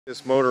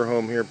This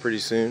motorhome here pretty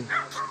soon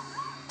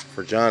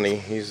for Johnny.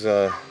 This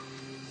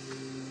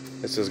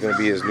is going to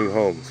be his new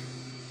home.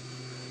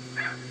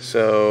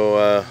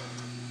 So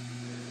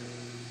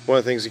one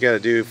of the things you got to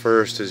do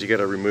first is you got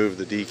to remove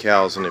the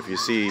decals, and if you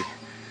see,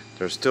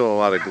 there's still a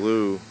lot of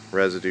glue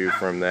residue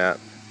from that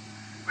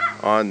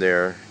on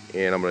there,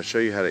 and I'm going to show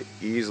you how to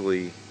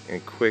easily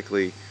and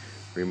quickly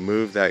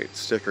remove that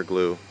sticker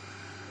glue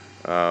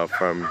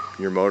from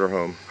your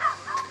motorhome.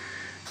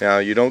 Now,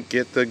 you don't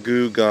get the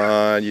goo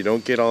gone, you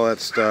don't get all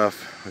that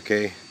stuff,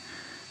 okay?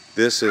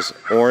 This is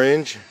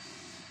orange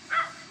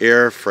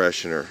air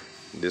freshener.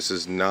 This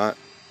is not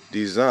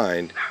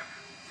designed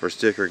for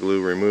sticker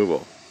glue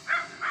removal,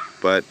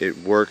 but it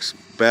works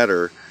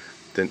better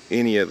than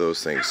any of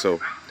those things.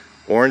 So,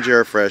 orange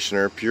air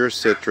freshener, pure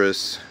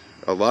citrus,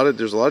 there's a lot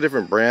of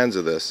different brands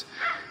of this.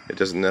 It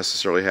doesn't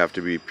necessarily have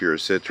to be pure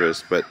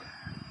citrus, but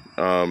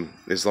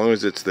as long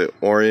as it's the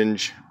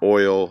orange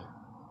oil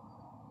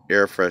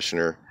air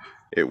freshener,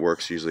 it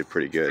works usually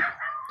pretty good.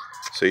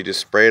 So you just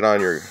spray it on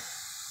your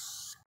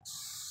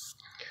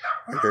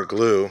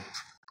glue,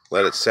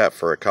 let it set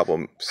for a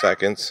couple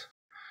seconds,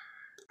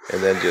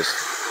 and then just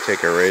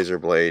take a razor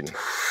blade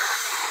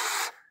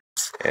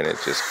and it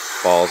just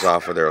falls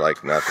off of there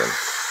like nothing.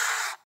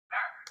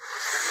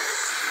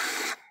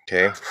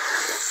 Okay,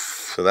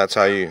 so that's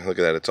how you look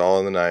at that. It's all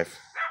in the knife.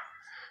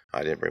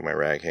 I didn't bring my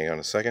rag. Hang on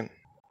a second.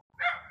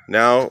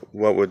 Now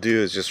what we'll do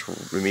is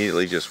just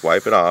immediately just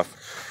wipe it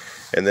off,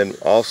 and then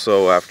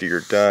also after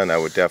you're done, I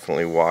would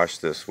definitely wash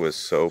this with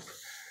soap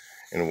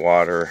and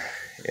water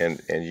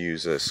and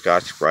use a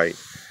Scotch-Brite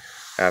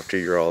after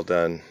you're all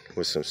done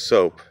with some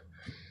soap,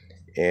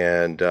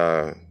 and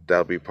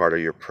that'll be part of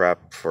your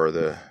prep for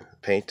the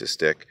paint to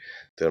stick.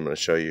 Then I'm going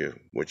to show you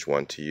which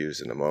one to use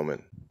in a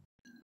moment.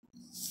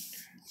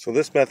 So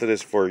this method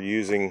is for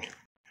using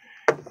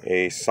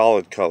a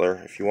solid color.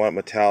 If you want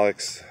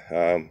metallics,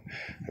 I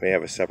may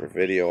have a separate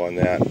video on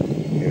that.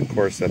 And of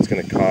course, that's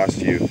going to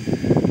cost you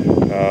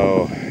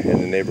in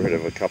the neighborhood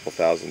of a couple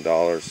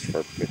 $1,000s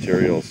for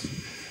materials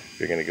if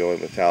you're going to go with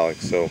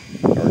metallics. So,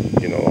 or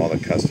all the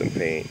custom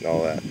paint and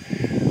all that.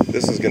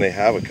 This is going to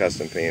have a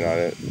custom paint on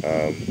it,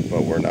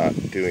 but we're not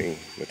doing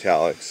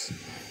metallics,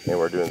 and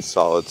we're doing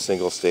solid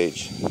single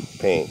stage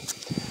paint.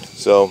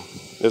 So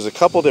there's a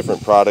couple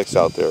different products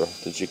out there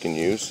that you can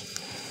use.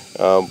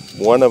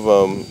 One of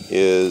them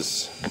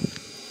is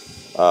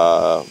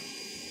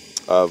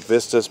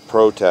Vista's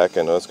ProTech.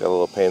 I know it's got a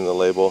little paint in the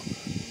label.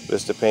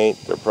 Vista Paint,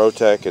 they're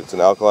ProTech. It's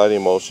an alkali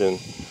emulsion.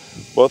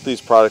 Both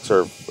these products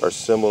are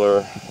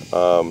similar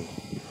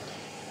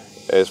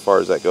as far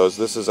as that goes.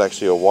 This is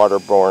actually a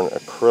waterborne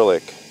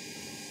acrylic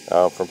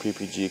from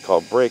PPG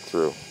called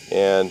Breakthrough,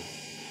 and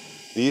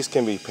these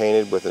can be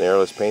painted with an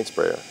airless paint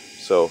sprayer.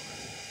 So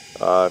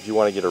if you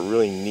want to get a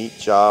really neat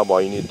job,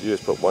 all you need to do is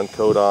put one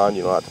coat on.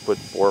 You don't have to put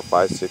 4,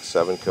 5, 6,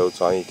 7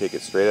 coats on. You take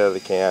it straight out of the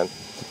can.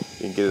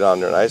 You can get it on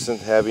there nice and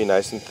heavy,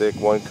 nice and thick,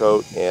 one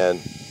coat, and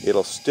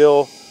it'll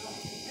still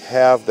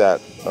have that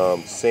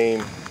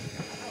same,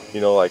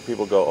 like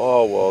people go,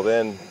 oh, well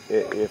then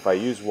if I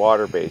use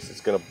water-based, it's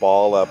going to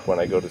ball up when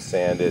I go to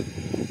sand it.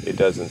 It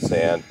doesn't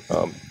sand.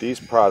 These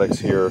products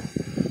here,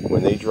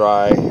 when they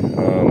dry,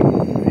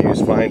 if you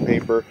use fine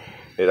paper,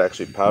 it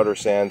actually powder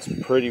sands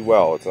pretty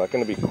well. It's not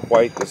going to be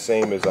quite the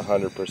same as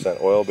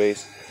 100%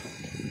 oil-based.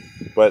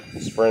 But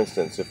for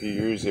instance, if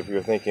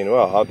you're thinking,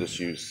 well, I'll just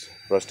use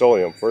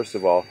Rust-Oleum, first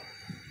of all,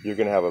 you're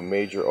going to have a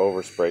major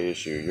overspray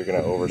issue. You're going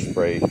to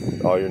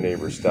overspray all your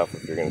neighbor's stuff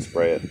if you're going to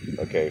spray it.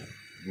 Okay,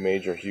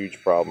 major,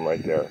 huge problem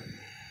right there.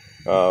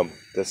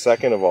 The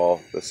second of all,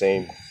 the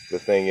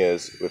thing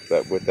is with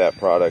that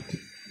product,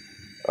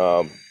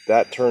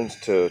 that turns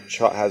to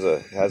has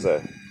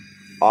a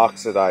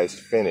oxidized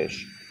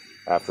finish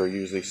after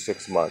usually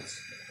 6 months.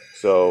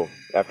 So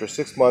after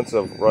 6 months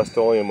of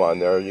Rust-Oleum on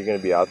there, you're going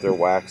to be out there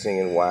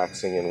waxing and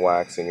waxing and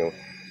waxing. And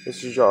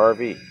this is your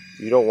RV.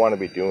 You don't want to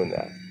be doing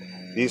that.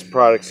 These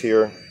products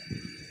here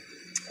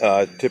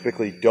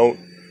typically don't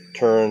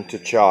turn to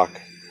chalk,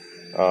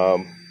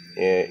 and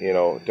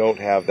don't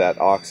have that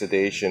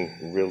oxidation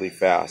really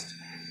fast.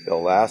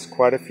 They'll last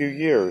quite a few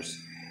years,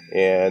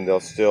 and they'll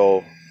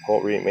still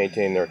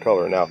maintain their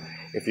color. Now,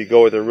 if you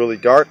go with a really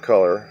dark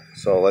color,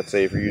 so let's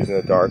say if you're using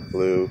a dark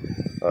blue,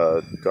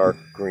 a dark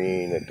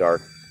green, a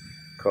dark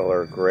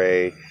color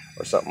gray,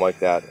 or something like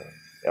that,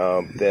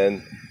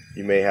 then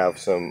you may have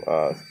some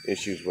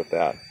issues with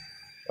that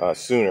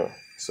sooner.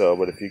 So,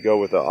 but if you go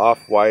with an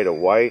off-white, a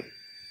white,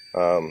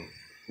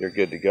 you're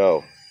good to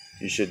go.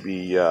 You should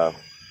be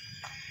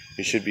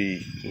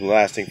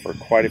lasting for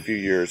quite a few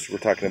years. We're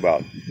talking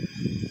about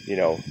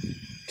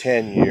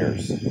 10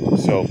 years.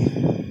 So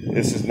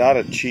this is not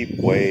a cheap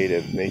way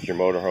to make your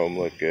motorhome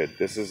look good.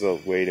 This is a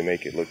way to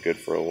make it look good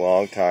for a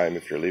long time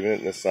if you're leaving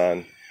it in the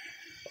sun.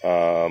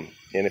 And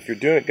if you're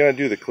going to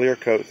do the clear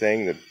coat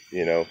thing, that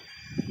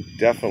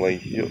definitely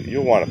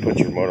you'll want to put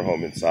your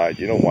motorhome inside.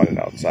 You don't want it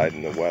outside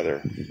in the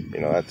weather.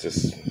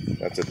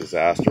 That's a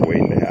disaster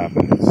waiting to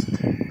happen.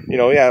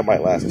 Yeah, it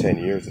might last 10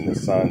 years in the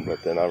sun,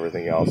 but then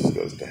everything else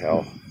goes to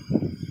hell.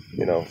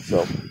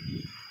 So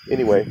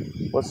anyway,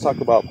 let's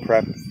talk about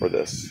prep for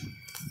this.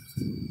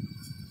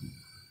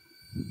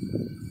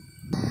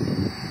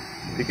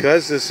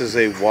 Because this is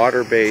a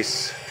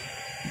water-based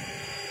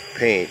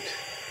paint,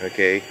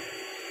 okay,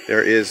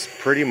 there is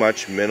pretty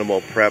much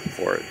minimal prep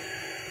for it.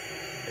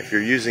 If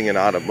you're using an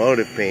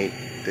automotive paint,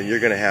 then you're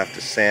going to have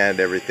to sand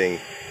everything,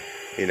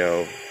 you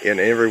know, and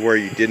everywhere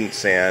you didn't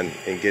sand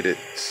and get it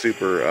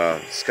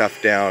super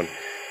scuffed down,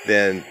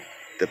 then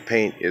the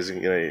paint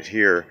isn't going to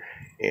adhere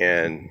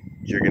and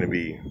you're going to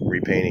be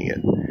repainting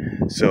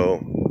it.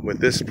 So with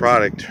this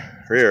product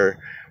here,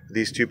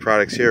 these two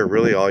products here,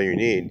 really all you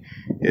need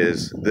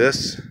is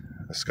this,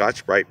 a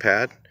Scotch Brite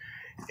pad,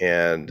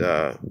 and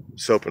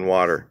soap and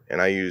water. And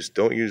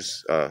don't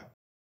use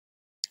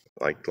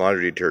like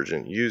laundry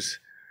detergent. Use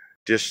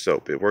dish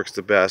soap. It works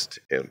the best.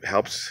 It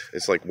helps.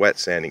 It's like wet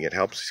sanding. It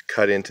helps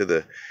cut into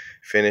the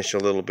finish a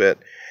little bit.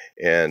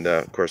 And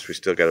of course, we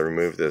still got to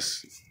remove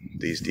these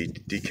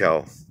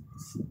decal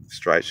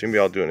stripes. Maybe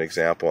I'll do an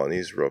example on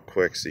these real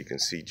quick so you can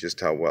see just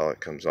how well it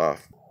comes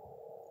off.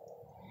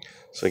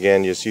 So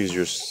again, just use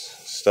your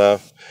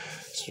stuff.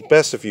 It's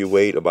best if you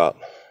wait about,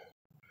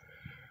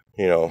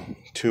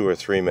 2 or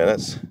 3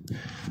 minutes.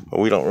 But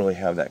we don't really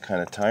have that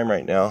kind of time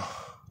right now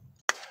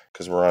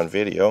because we're on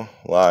video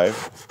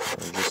live.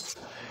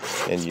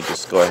 And you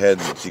just go ahead,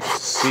 and as you can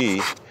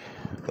see,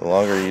 the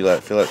longer you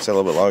let it set a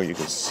little bit longer, you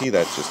can see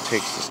that just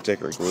takes the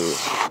sticker glue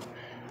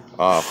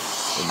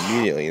off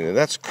immediately. And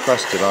that's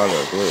crusted on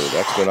there glue.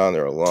 That's been on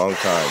there a long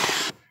time.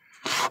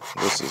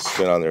 This has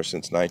been on there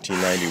since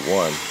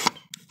 1991.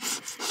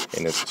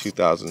 And it's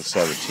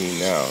 2017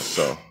 now,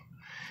 so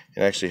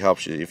it actually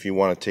helps you if you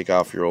want to take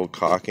off your old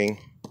caulking.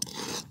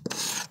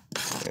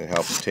 It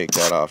helps take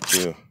that off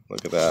too.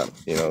 Look at that,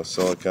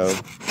 silicone.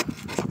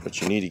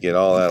 But you need to get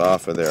all that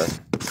off of there.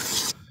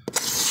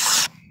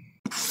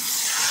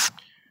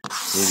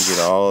 You need to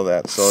get all of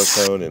that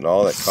silicone and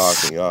all that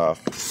caulking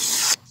off.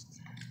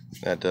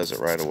 That does it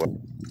right away.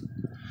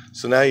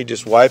 So now you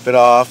just wipe it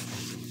off.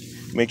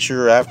 Make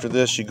sure after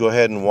this you go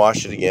ahead and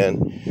wash it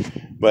again.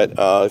 But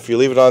if you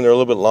leave it on there a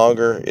little bit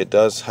longer, it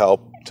does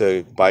help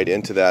to bite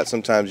into that.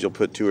 Sometimes you'll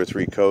put 2 or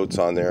 3 coats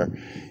on there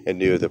and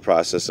do the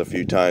process a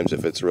few times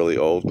if it's really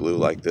old glue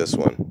like this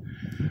one.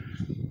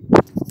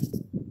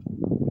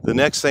 The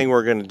next thing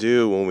we're going to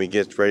do when we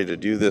get ready to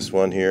do this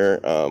one here,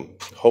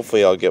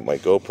 hopefully I'll get my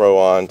GoPro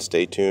on.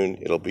 Stay tuned.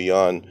 It'll be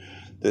on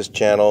this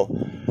channel.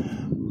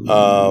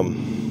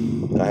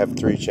 I have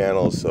 3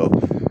 channels, so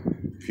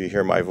if you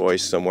hear my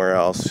voice somewhere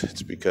else,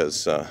 it's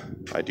because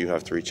I do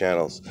have 3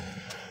 channels.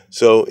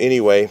 So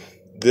anyway,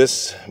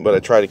 but I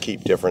try to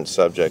keep different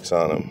subjects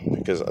on them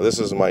because this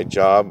is my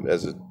job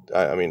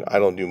I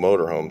don't do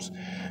motorhomes.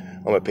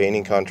 I'm a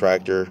painting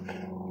contractor.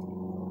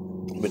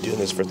 I've been doing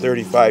this for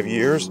 35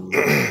 years.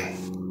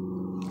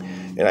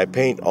 And I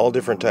paint all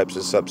different types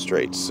of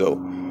substrates. So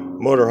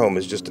motorhome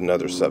is just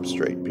another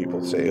substrate.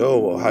 People say, oh,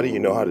 well, how do you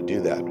know how to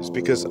do that? It's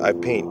because I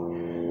paint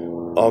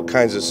all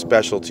kinds of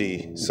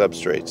specialty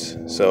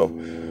substrates. So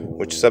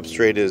which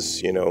substrate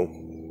is,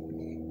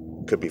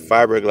 could be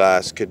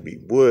fiberglass, could be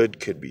wood,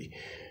 could be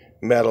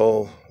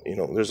metal,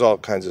 there's all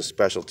kinds of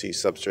specialty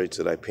substrates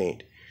that I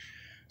paint.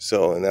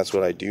 So, and that's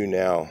what I do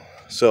now.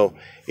 So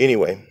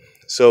anyway,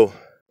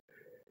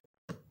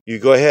 you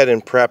go ahead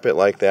and prep it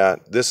like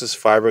that. This is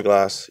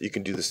fiberglass. You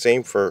can do the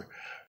same for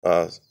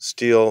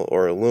steel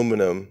or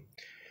aluminum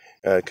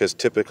because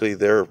typically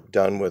they're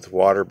done with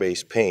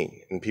water-based paint.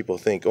 And people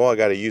think, oh, I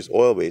got to use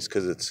oil-based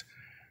because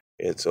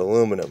it's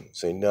aluminum.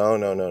 Say, no.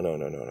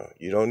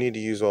 You don't need to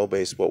use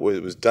oil-based. What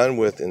it was done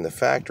with in the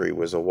factory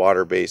was a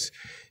water-based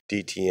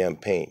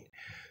DTM paint.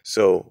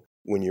 So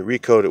when you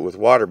recoat it with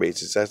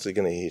water-based, it's actually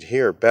going to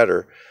adhere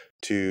better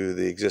to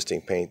the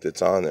existing paint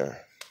that's on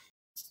there.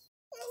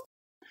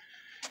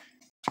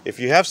 If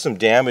you have some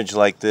damage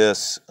like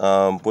this,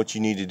 what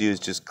you need to do is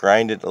just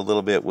grind it a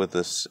little bit with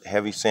this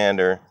heavy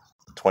sander,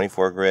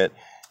 24 grit,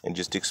 and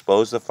just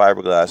expose the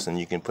fiberglass, and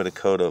you can put a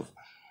coat of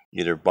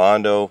either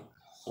Bondo,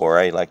 or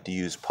I like to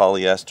use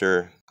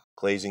polyester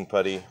glazing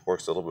putty.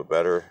 Works a little bit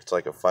better. It's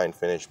like a fine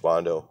finish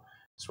Bondo.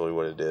 That's really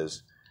what it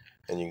is.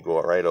 And you can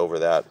go right over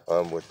that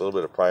with a little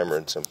bit of primer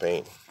and some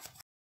paint.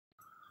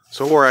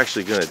 So what we're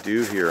actually going to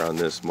do here on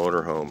this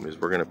motorhome is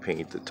we're going to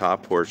paint the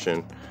top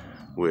portion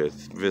with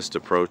Vista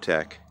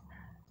Protec,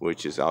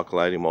 which is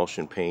alkali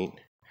emulsion paint.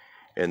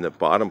 And the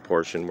bottom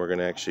portion we're going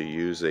to actually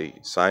use a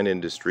Sign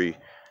Industry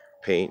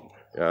paint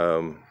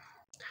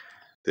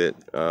that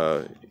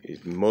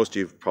most of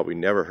you've probably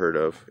never heard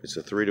of. It's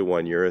a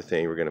 3-to-1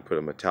 urethane. We're going to put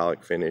a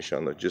metallic finish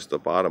on just the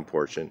bottom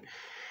portion,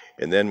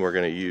 and then we're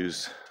going to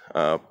use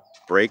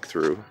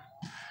Breakthrough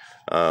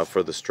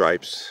for the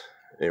stripes,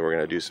 and we're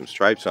going to do some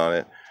stripes on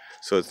it.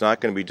 So it's not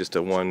going to be just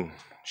a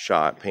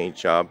one-shot paint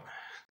job.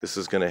 This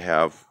is going to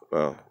have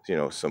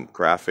some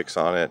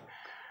graphics on it.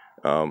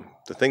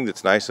 The thing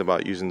that's nice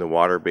about using the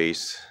water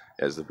base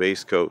as the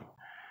base coat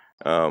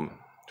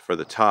for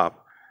the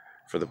top,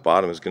 for the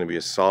bottom is going to be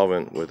a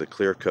solvent with a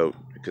clear coat,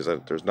 because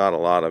there's not a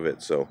lot of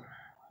it, so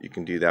you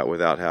can do that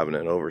without having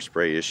an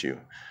overspray issue.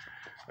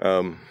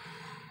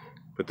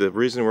 But But the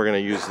reason we're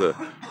going to use the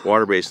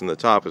water base in the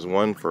top is,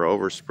 one, for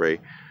overspray,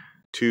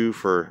 two,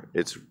 for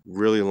its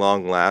really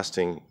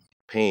long-lasting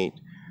paint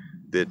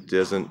that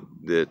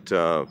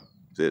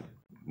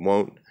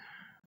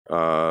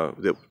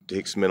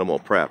takes minimal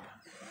prep.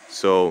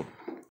 So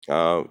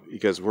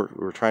because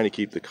we're trying to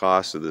keep the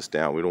cost of this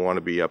down, we don't want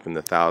to be up in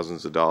the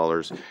thousands of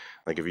dollars.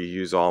 Like if you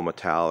use all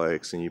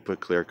metallics and you put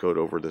clear coat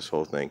over this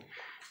whole thing,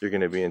 you're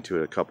going to be into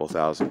it a couple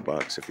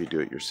 $1,000 if you do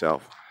it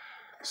yourself.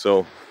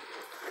 So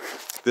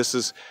this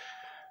is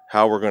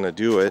how we're going to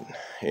do it,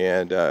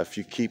 and if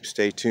you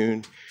stay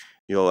tuned,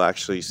 you'll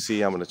actually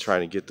see. I'm going to try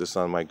to get this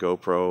on my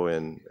GoPro,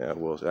 and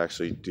we'll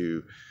actually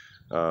do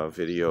a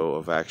video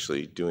of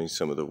actually doing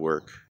some of the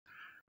work,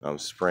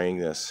 spraying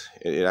this.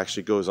 It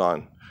actually goes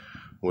on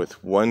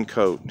with one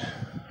coat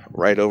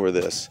right over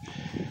this.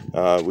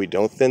 We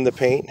don't thin the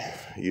paint.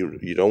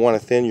 You don't want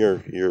to thin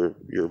your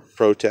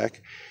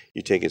Pro-Tec.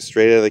 You take it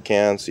straight out of the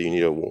can, so you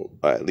need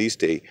at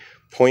least a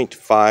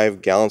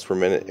 0.5 gallons per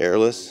minute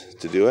airless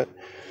to do it.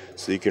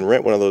 So you can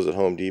rent one of those at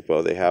Home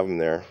Depot. They have them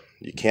there.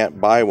 You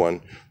can't buy one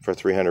for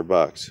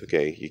 $300.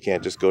 Okay, you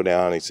can't just go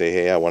down and say,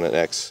 hey, I want an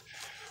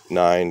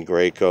X9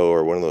 Graco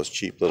or one of those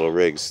cheap little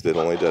rigs that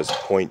only does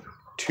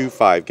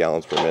 0.25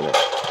 gallons per minute.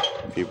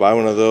 If you buy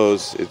one of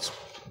those, it's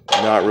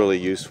not really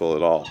useful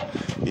at all.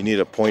 You need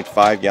a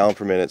 0.5 gallon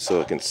per minute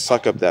so it can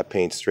suck up that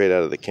paint straight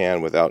out of the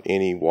can without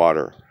any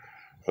water.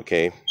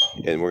 Okay,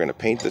 and we're going to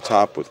paint the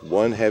top with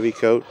one heavy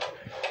coat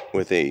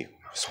with a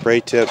spray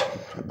tip,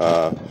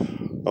 a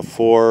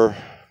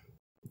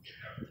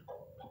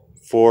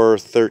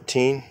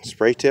 413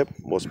 spray tip.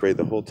 We'll spray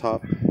the whole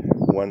top,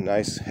 one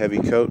nice heavy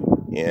coat,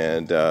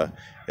 and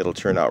it'll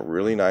turn out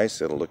really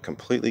nice. It'll look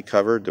completely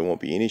covered. There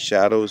won't be any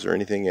shadows or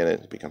anything in it.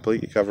 It'll be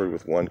completely covered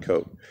with one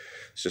coat.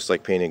 It's just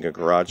like painting a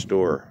garage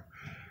door.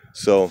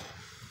 So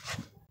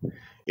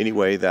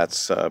anyway,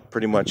 that's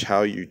pretty much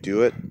how you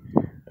do it.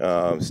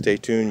 Stay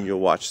tuned. You'll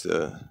watch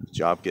the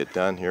job get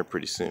done here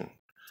pretty soon.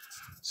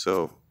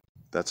 So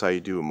that's how you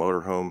do a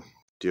motorhome.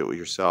 Do it with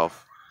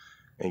yourself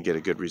and get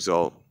a good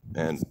result,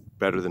 and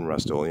better than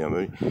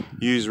Rust-Oleum.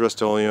 You use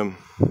Rust-Oleum,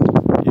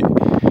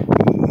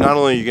 not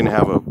only are you going to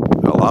have a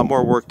lot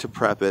more work to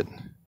prep it,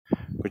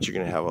 but you're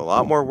going to have a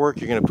lot more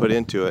work you're going to put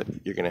into it.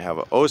 You're going to have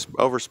an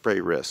overspray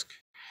risk,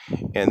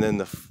 and then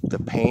the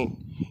paint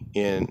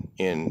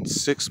in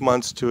 6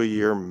 months to a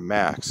year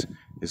max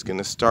is going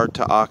to start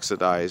to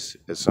oxidize,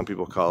 as some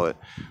people call it,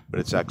 but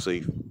it's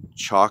actually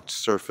chalked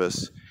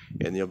surface,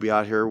 and you'll be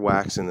out here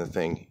waxing the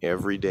thing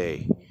every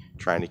day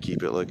trying to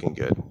keep it looking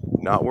good.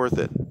 Not worth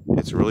it.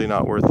 It's really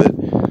not worth it.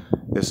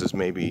 This is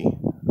maybe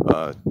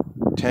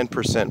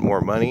 10%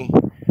 more money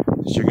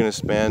that you're going to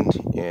spend,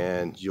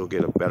 and you'll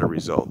get a better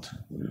result.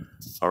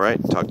 All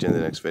right, talk to you in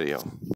the next video.